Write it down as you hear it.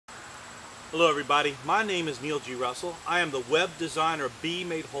Hello everybody, my name is Neil G. Russell. I am the web designer of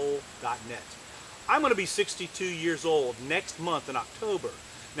BeMadeWhole.net. I'm going to be 62 years old next month in October.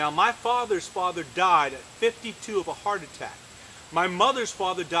 Now my father's father died at 52 of a heart attack. My mother's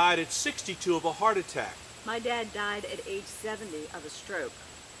father died at 62 of a heart attack. My dad died at age 70 of a stroke.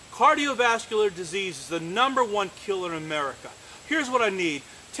 Cardiovascular disease is the #1 killer in America. Here's what I need.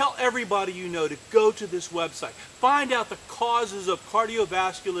 Tell everybody you know to go to this website. Find out the causes of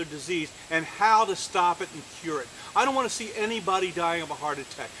cardiovascular disease and how to stop it and cure it. I don't want to see anybody dying of a heart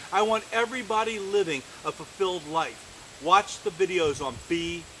attack. I want everybody living a fulfilled life. Watch the videos on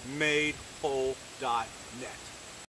BeMadeWhole.net.